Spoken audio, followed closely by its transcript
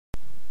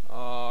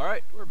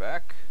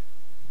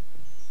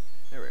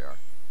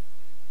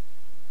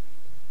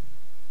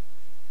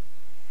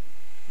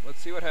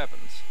see what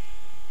happens.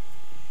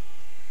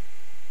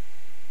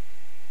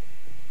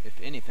 If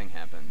anything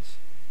happens.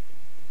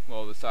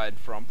 Well, aside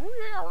from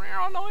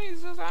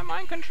noises, I'm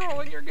mind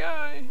controlling your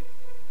guy.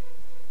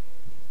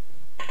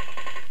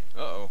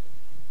 Uh-oh.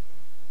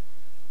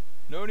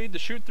 No need to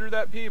shoot through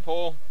that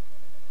peephole.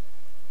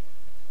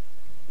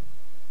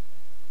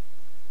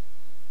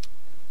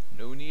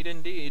 No need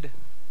indeed.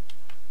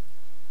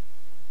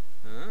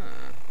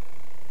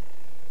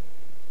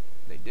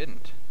 They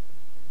didn't.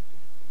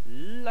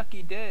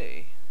 Lucky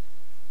day.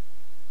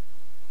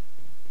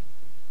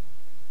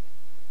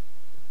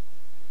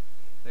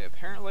 They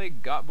apparently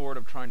got bored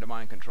of trying to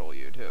mind control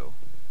you too.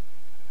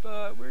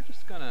 But we're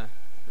just gonna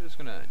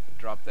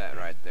drop that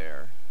right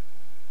there.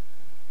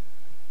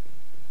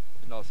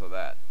 And also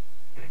that.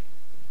 You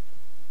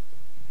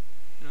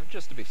know,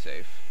 just to be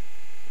safe.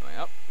 Going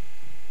up.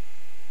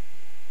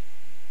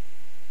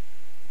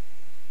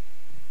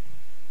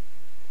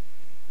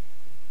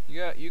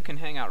 You can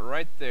hang out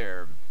right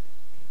there,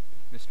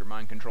 Mr.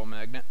 Mind Control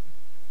Magnet.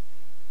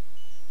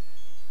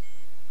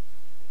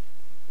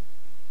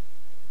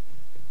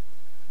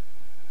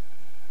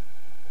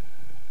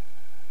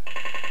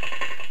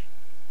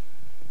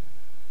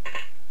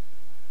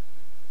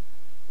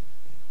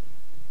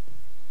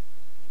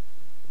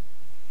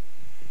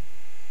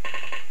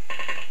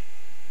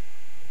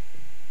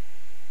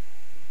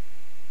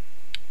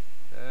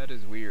 That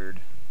is weird.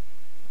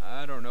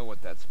 I don't know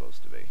what that's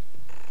supposed to be.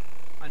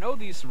 I know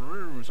these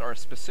rooms are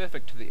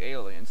specific to the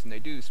aliens, and they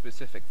do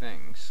specific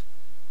things.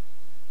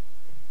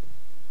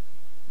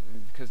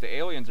 Because the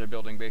aliens are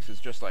building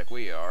bases just like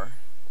we are.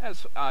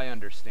 As I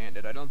understand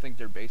it, I don't think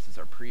their bases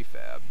are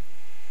prefab.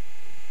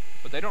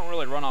 But they don't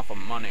really run off of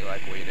money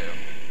like we do.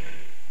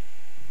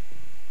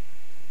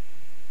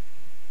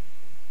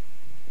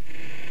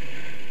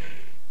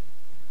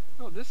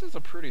 Oh, this is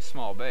a pretty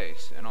small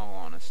base, in all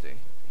honesty.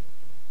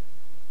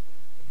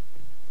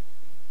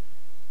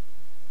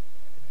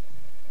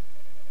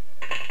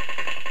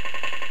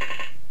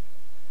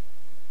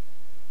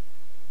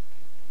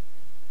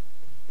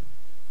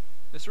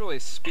 This really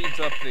speeds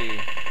up the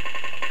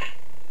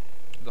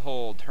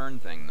whole turn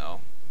thing,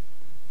 though.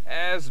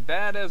 As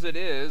bad as it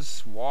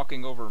is,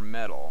 walking over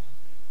metal.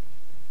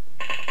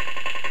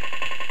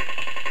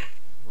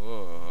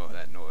 Oh,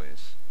 that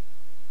noise.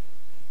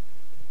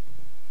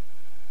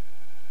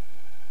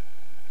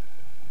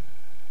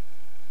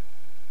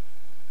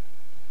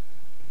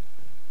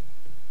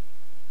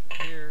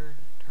 Here,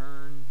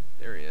 turn,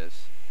 there he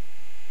is.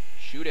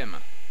 Shoot him.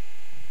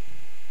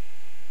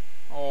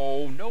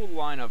 Oh, no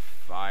line of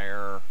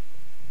fire.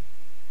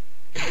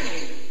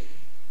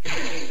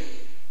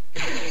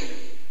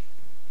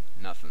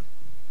 Nothing.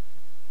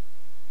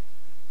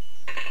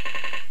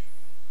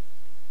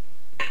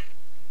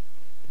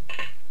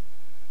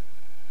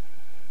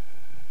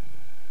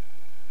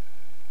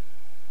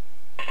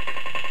 I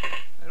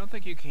don't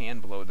think you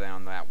can blow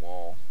down that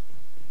wall.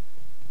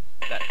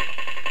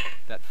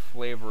 That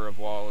flavor of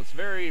wall is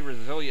very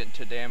resilient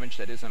to damage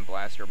that isn't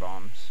blaster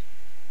bombs.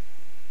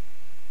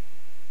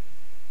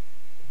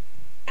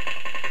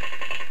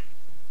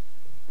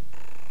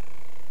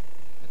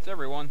 That's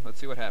everyone. Let's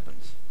see what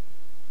happens.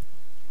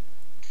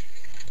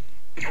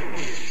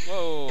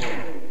 Whoa!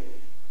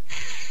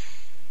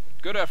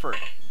 Good effort,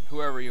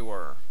 whoever you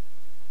were.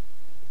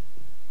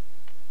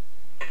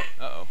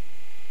 Uh-oh.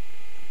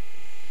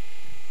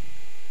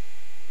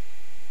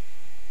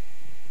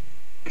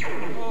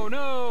 Oh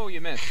no,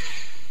 you missed.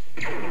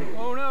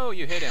 Oh no,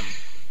 you hit him.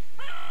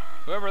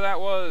 Whoever that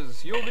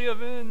was, you'll be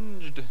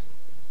avenged.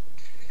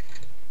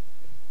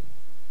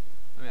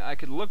 I mean, I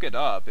could look it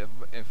up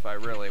if I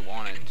really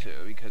wanted to,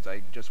 because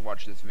I just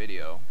watched this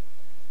video.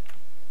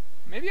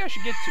 Maybe I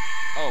should get to...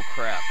 Oh,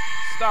 crap.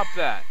 Stop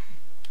that.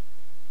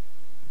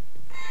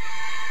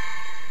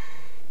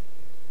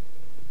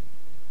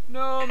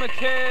 No,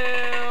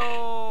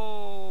 Mikhail!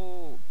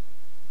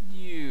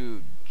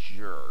 You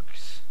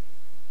jerks.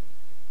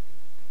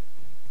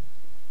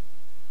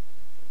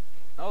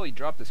 Oh, he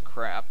dropped this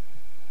crap.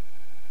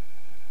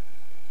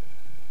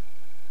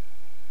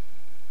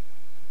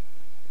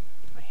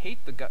 I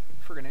hate the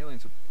friggin'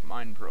 aliens with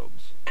mind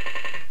probes.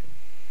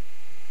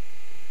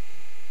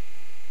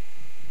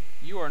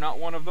 You are not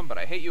one of them, but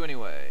I hate you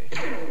anyway.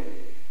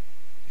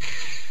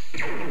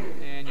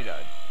 And you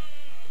died.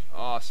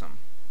 Awesome.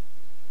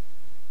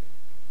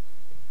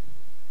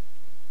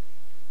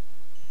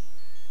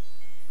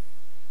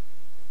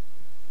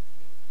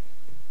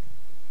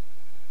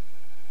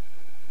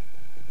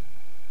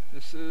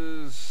 This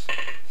is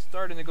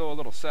starting to go a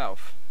little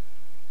south.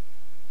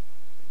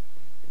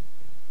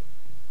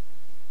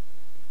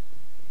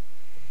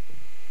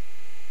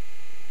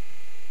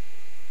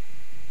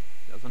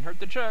 Doesn't hurt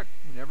to check.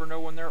 You never know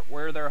when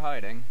where they're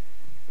hiding.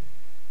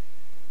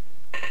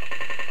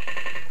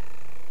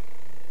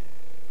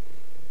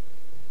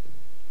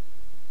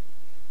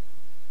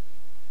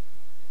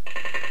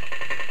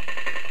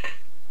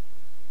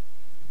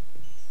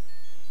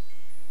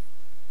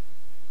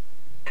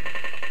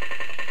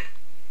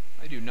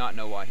 I do not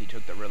know why he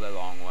took the really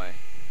long way.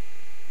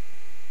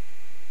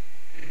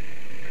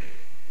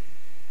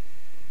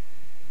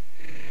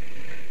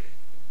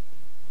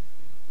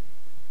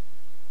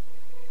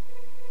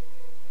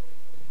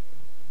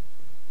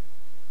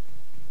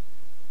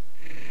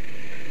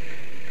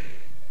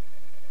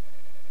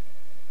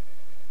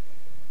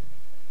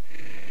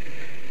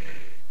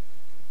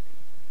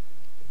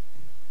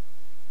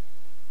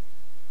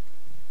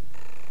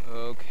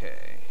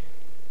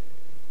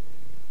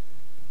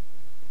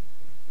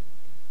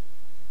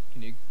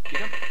 you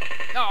get him?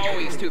 Oh,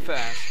 he's too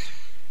fast.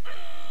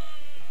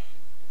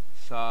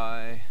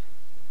 Sigh.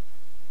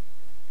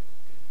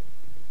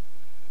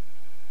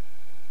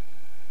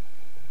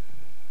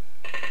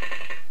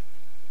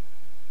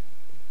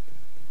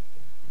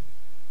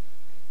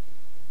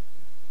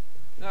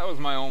 That was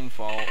my own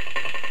fault.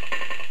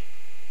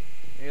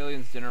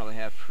 Aliens generally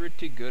have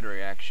pretty good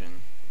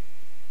reaction.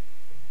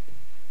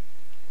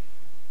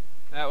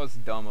 That was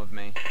dumb of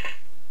me.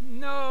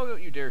 No,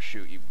 don't you dare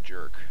shoot, you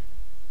jerk.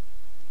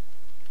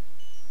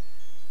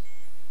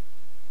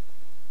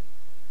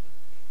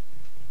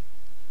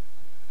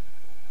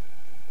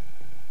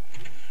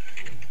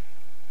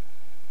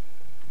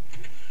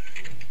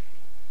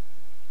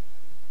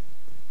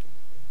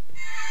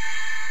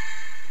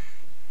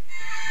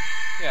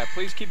 Yeah,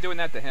 please keep doing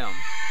that to him.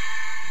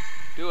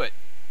 Do it.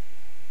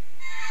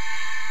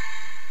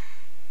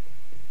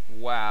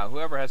 Wow,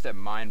 whoever has that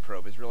mind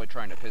probe is really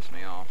trying to piss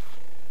me off.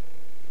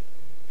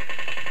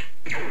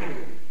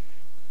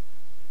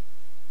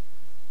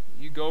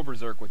 You go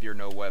berserk with your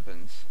no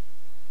weapons.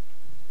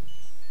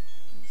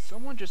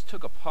 Someone just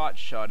took a pot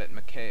shot at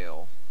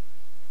Mikhail.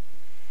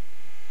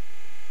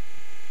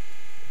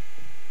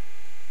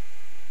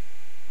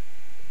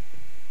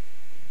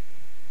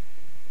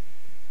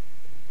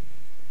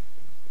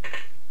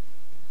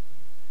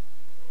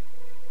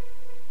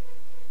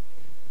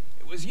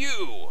 It was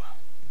you!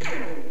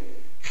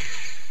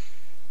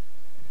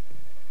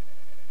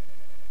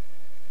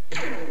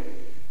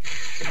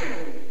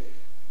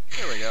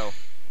 There we go.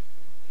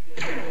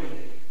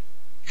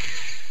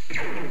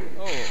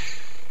 Oh,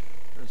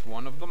 there's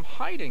one of them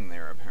hiding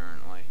there,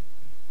 apparently.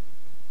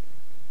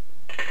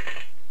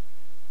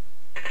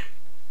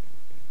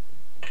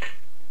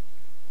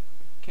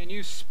 Can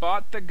you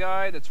spot the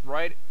guy that's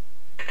right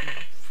in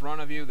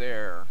front of you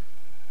there?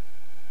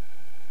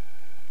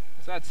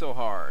 Is that so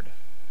hard?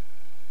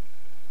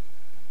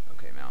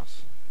 Okay,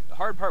 mouse. The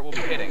hard part will be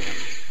hitting him.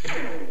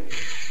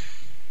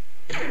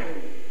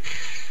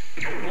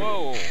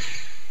 Whoa!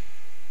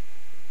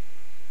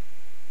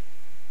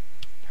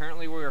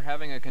 Apparently we are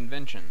having a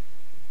convention.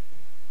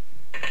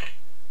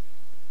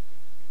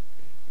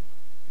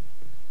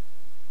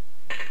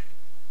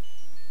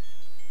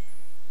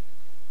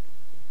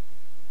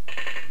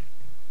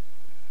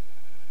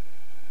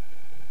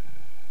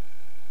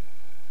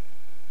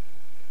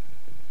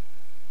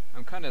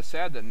 I'm kinda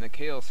sad that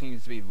Mikhail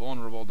seems to be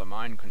vulnerable to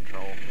mind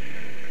control.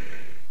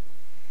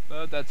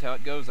 But that's how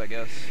it goes, I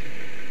guess.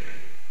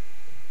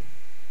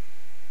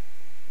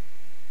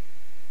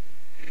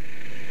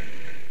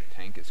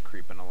 Tank is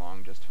creeping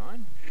along just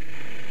fine.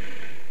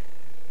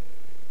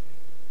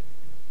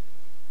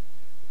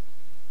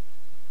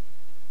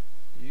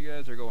 You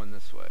guys are going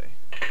this way.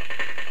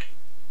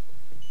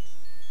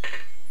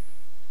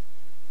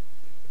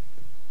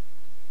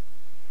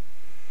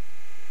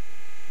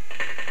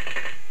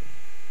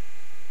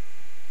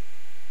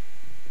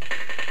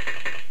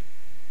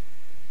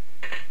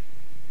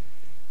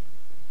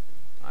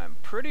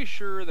 Pretty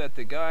sure that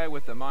the guy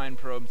with the mind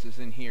probes is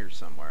in here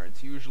somewhere.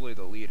 It's usually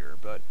the leader,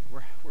 but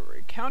we're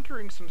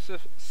encountering some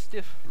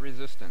stiff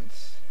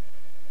resistance,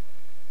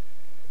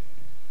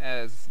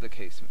 as the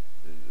case,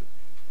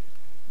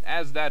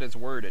 as that is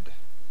worded.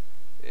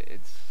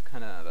 It's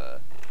kind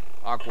of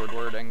awkward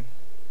wording.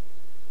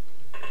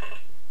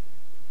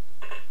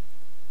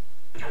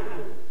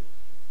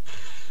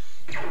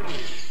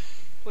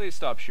 Please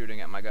stop shooting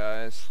at my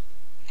guys.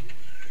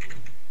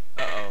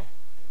 Uh-oh.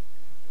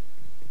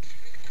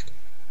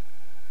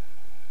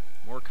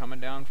 More coming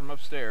down from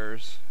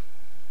upstairs.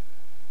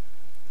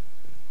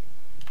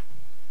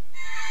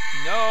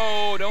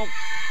 No, don't.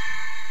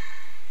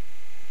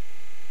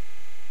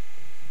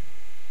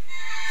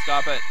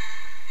 Stop it.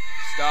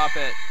 Stop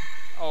it.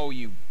 Oh,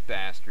 you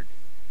bastard.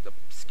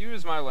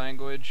 Excuse my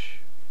language.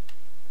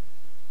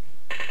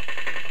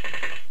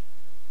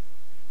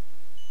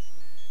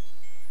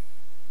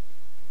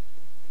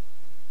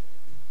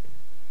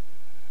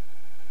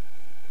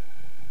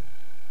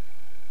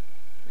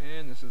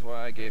 And this is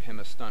why I gave him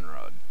a stun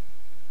rod.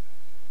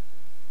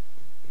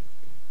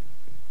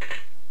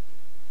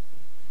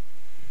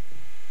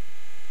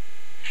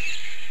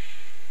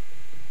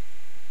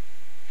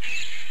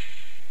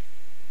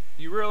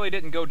 You really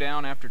didn't go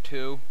down after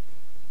 2?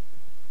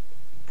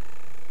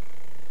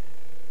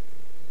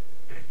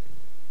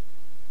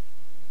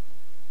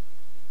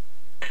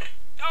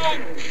 Oh!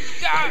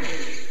 God!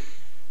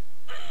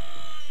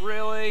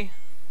 Really?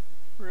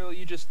 Really?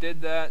 You just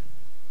did that?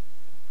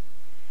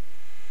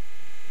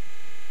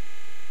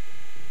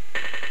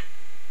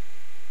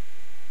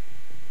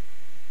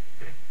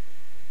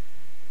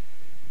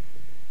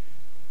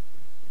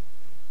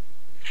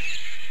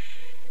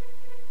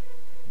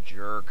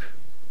 Jerk.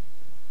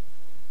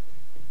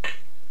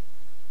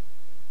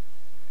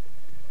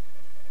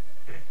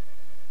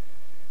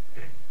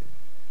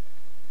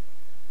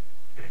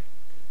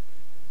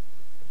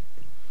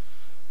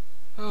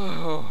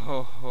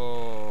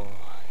 Oh.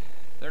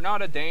 They're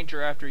not a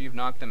danger after you've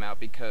knocked them out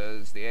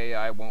because the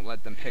AI won't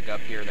let them pick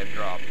up gear they've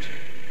dropped.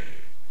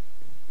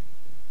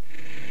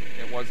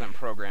 It wasn't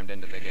programmed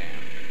into the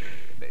game.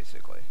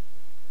 basically.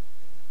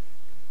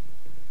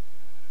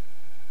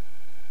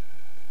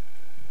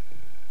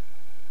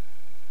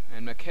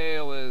 And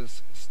Mikhail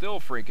is still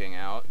freaking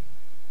out.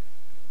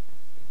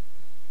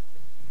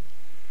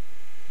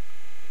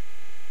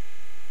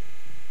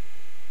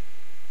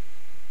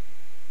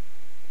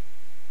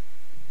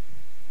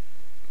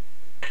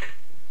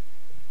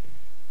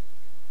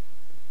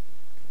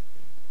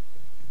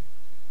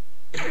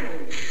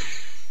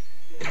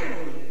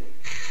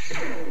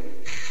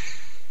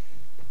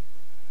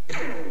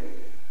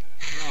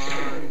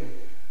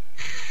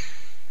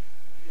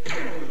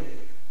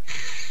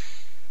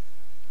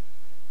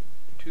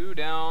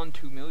 Down,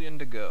 2 million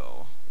to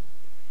go.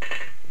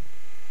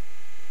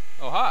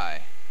 Oh,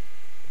 hi.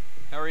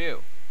 How are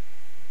you?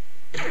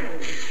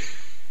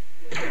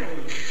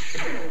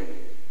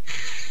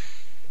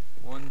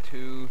 1,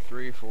 2,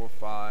 3, 4,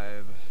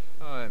 5.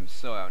 Oh, I'm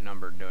so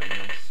outnumbered doing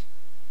this.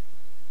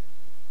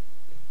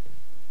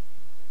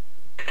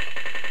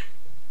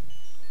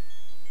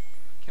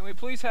 Can we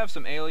please have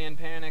some alien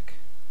panic?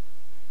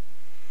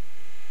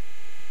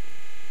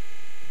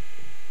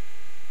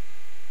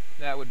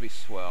 That would be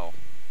swell.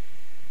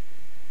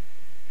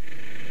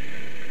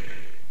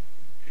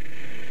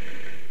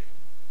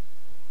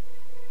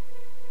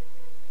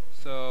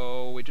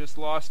 So, we just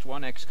lost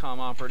one XCOM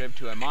operative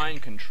to a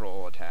mind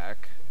control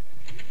attack.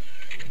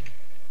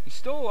 He's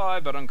still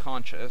alive but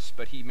unconscious,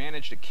 but he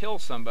managed to kill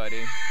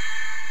somebody.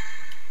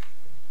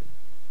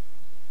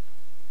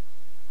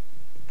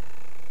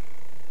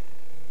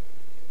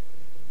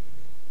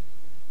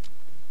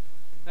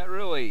 That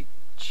really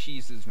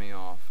cheeses me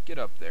off. Get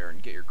up there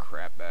and get your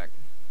crap back.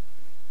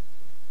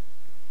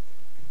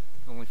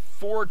 Only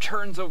 4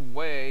 turns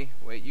away.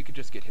 Wait, you could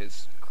just get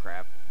his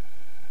crap.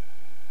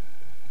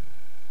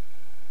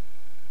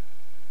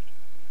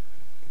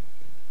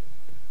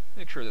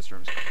 Make sure this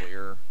room's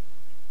clear. Okay,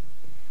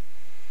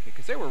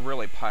 because they were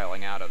really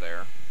piling out of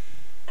there.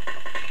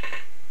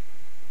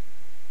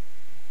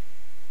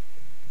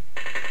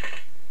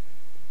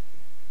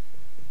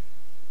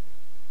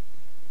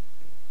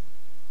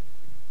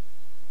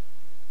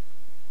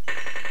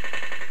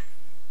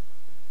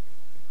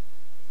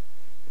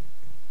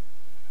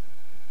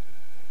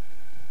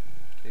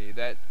 Okay,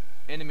 that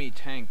enemy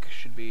tank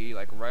should be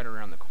like right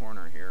around the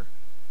corner here.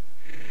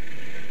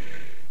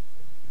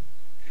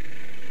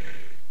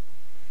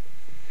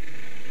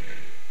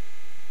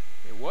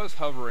 Was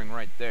hovering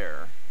right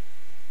there.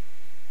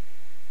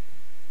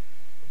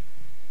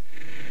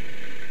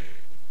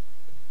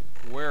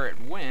 Where it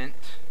went,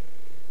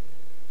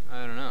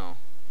 I don't know.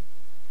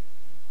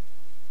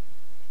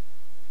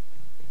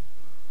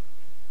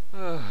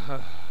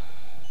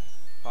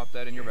 Pop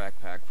that in your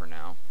backpack for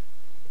now.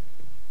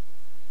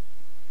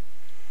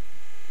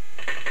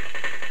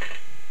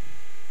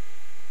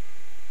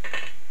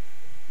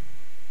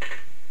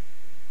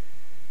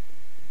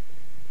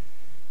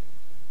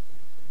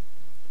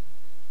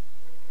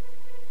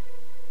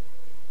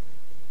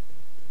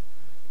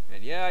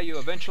 Yeah, you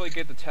eventually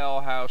get to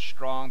tell how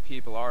strong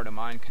people are to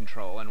mind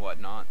control and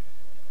whatnot.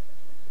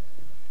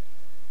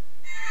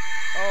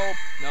 Oh,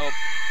 nope.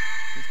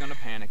 He's gonna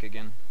panic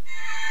again.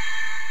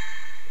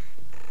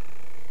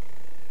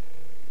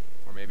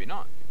 Or maybe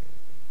not.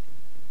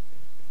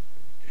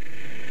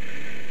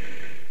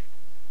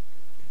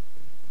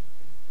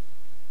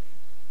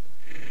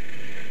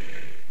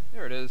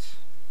 There it is.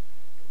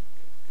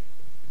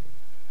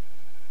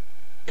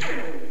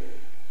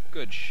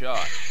 Good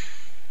shot.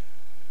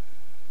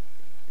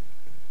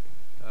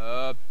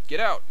 Get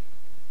out!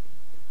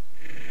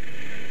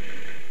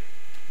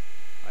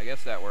 I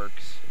guess that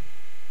works.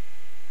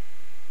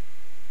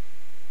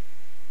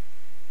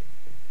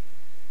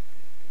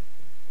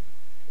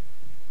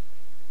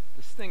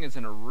 This thing is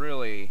in a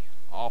really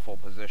awful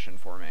position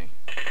for me.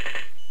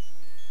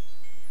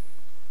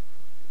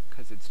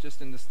 Because it's just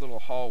in this little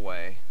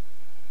hallway.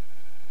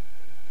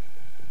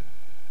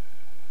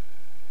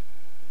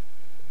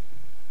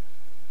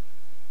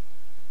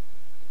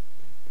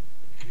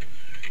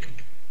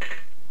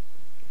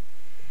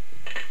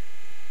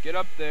 Get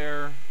up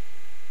there,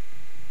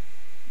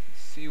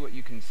 see what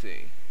you can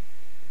see.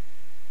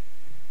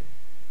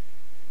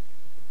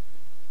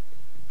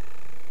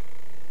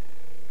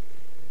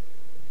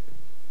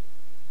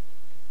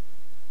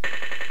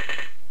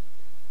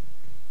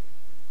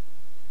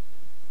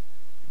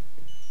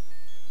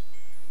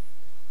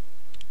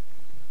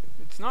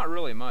 It's not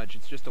really much,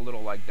 it's just a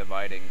little like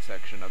dividing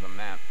section of the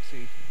map,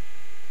 see?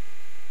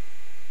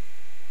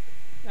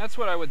 That's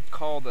what I would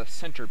call the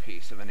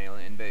centerpiece of an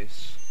alien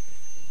base.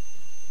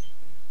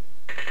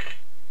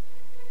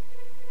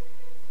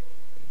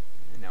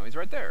 Now he's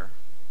right there.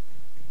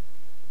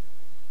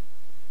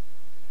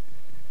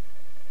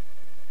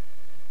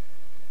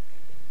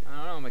 I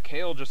don't know,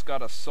 Mikhail just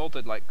got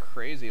assaulted like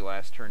crazy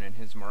last turn and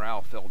his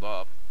morale filled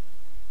up.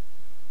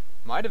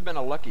 Might have been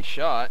a lucky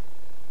shot,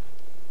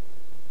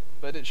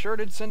 but it sure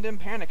did send him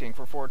panicking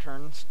for 4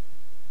 turns.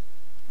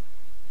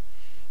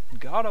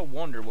 Gotta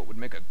wonder what would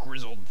make a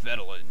grizzled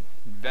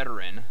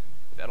veteran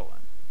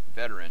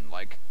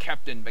like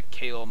Captain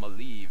Mikhail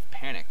Maliv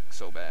panic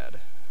so bad.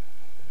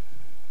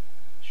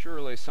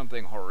 Surely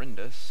something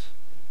horrendous.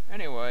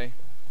 Anyway,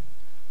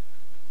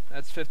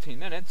 that's 15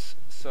 minutes,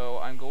 so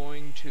I'm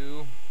going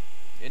to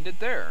end it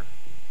there.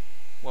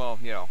 Well,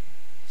 you know,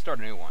 start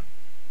a new one.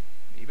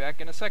 Be back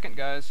in a second,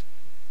 guys.